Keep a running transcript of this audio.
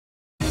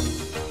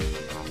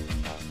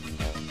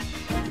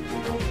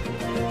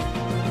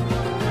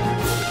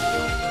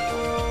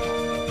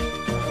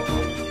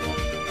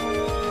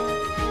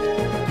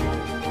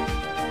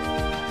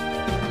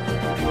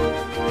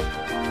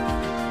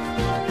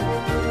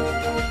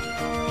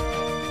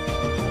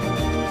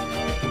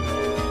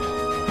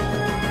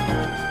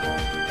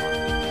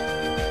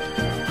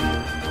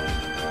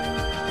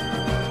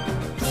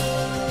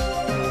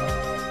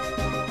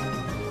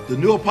The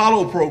new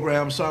Apollo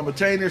program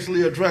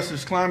simultaneously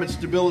addresses climate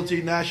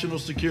stability, national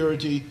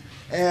security,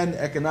 and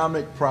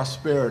economic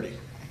prosperity.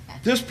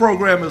 This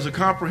program is a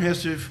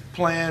comprehensive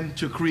plan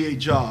to create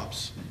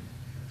jobs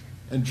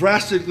and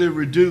drastically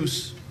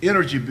reduce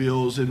energy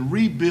bills and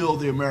rebuild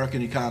the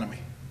American economy.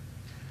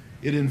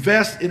 It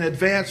invests in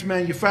advanced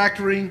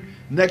manufacturing,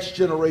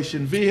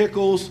 next-generation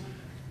vehicles,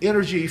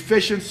 energy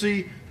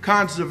efficiency,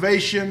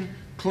 conservation,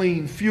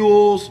 clean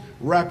fuels,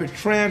 rapid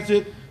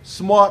transit,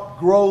 smart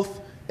growth,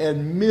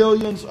 and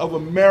millions of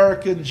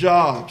American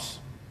jobs.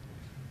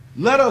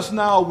 Let us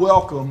now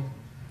welcome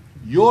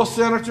your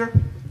senator,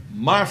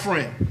 my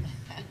friend,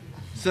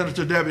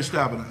 Senator Debbie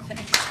Stabenow.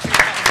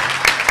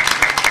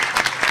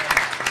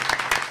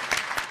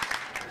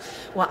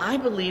 Well, I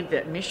believe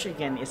that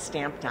Michigan is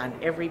stamped on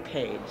every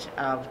page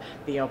of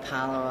the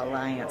Apollo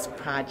Alliance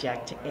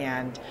project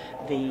and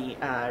the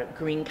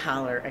green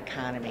collar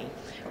economy.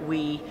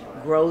 We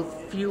grow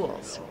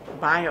fuels,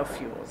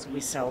 biofuels.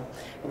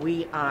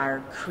 We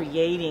are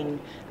creating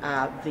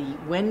the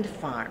wind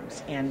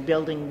farms and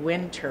building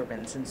wind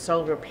turbines and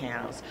solar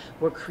panels.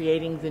 We're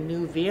creating the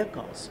new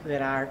vehicles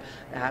that are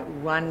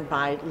run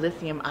by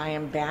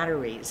lithium-ion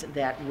batteries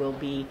that will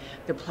be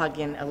the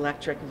plug-in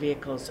electric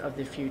vehicles of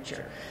the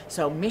future.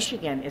 So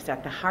Michigan is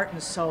at the heart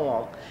and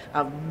soul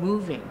of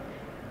moving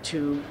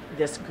to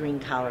this green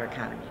collar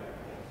economy.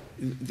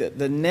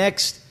 The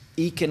next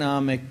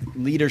economic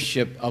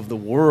leadership of the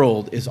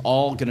world is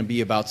all going to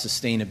be about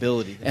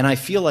sustainability. And I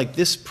feel like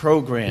this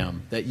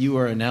program that you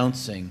are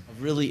announcing,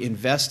 really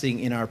investing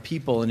in our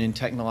people and in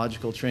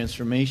technological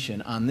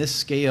transformation on this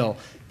scale,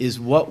 is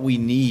what we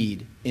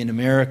need in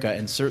America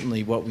and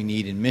certainly what we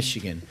need in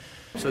Michigan.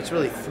 So it's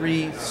really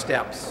 3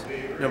 steps.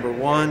 Number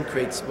 1,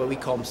 creates what we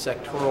call them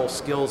sectoral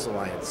skills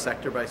alliance,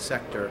 sector by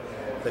sector,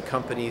 the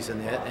companies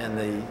and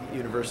the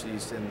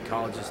universities and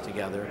colleges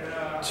together.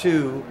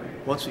 2,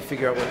 once we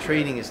figure out what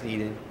training is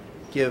needed,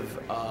 give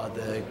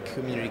the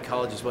community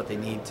colleges what they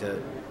need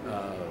to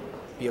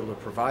be able to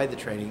provide the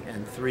training.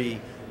 And 3,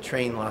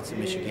 train lots of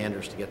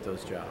Michiganders to get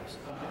those jobs.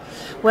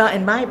 Well,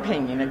 in my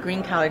opinion, a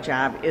green collar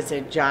job is a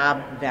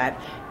job that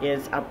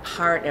is a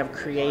part of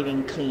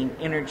creating clean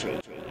energy.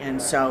 And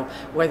so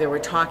whether we're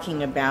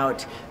talking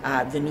about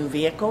the new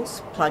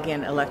vehicles,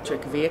 plug-in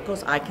electric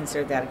vehicles, I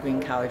consider that a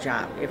green collar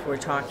job. If we're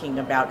talking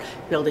about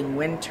building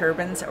wind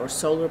turbines or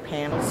solar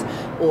panels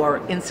or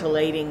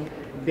insulating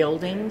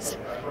buildings,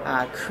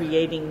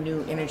 creating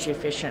new energy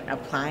efficient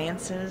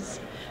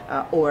appliances,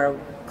 or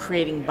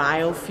creating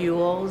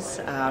biofuels,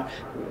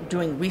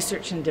 doing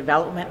research and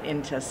development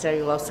into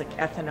cellulosic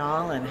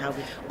ethanol, and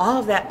all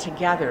of that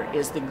together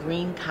is the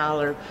green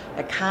collar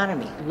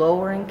economy,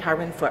 lowering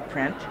carbon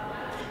footprint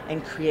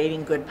and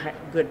creating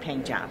good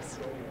paying jobs.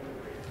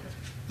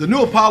 The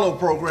new Apollo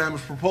program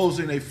is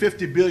proposing a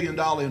 $50 billion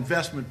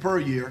investment per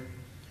year,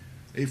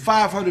 a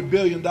 $500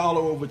 billion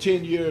over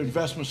 10-year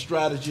investment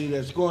strategy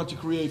that's going to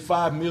create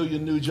 5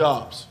 million new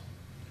jobs.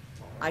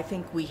 I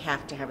think we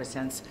have to have a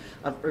sense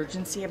of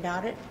urgency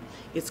about it.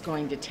 It's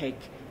going to take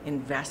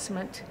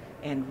investment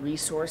and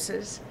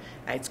resources.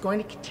 It's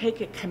going to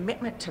take a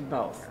commitment to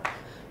both.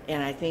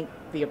 And I think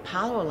the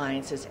Apollo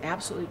Alliance is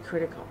absolutely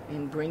critical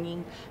in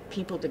bringing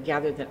people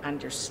together that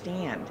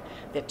understand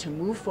that to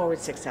move forward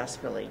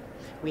successfully,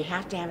 we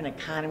have to have an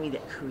economy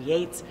that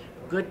creates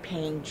good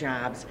paying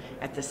jobs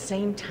at the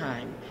same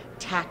time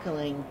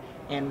tackling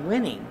and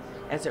winning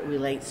as it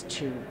relates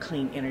to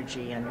clean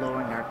energy and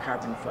lowering our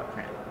carbon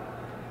footprint.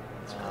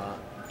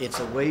 It's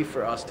a way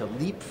for us to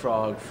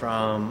leapfrog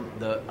from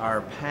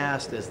our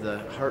past as the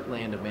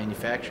heartland of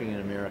manufacturing in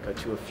America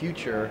to a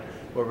future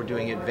where we're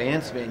doing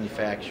advanced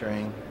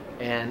manufacturing,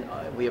 and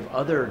we have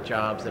other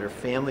jobs that are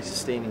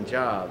family-sustaining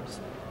jobs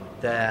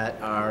that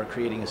are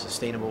creating a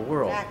sustainable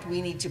world. In fact, we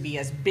need to be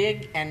as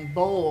big and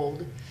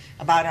bold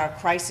about our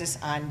crisis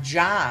on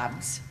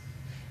jobs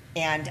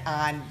and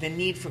on the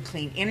need for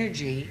clean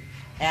energy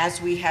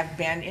as we have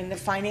been in the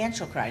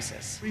financial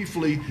crisis.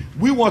 Briefly,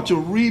 we want to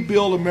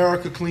rebuild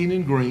America clean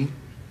and green,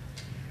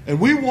 and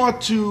we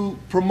want to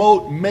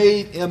promote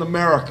Made in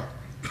America.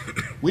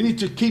 We need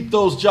to keep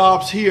those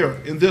jobs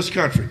here in this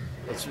country.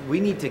 We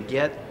need to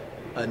get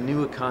a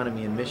new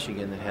economy in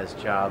Michigan that has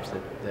jobs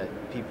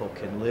that people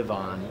can live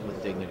on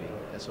with dignity.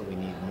 That's what we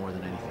need more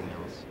than anything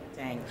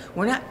else.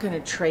 We're not going to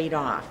trade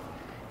off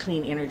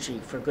clean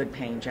energy for good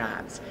paying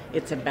jobs.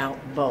 It's about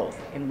both,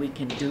 and we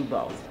can do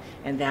both.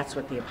 And that's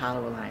what the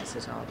Apollo Alliance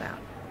is all about.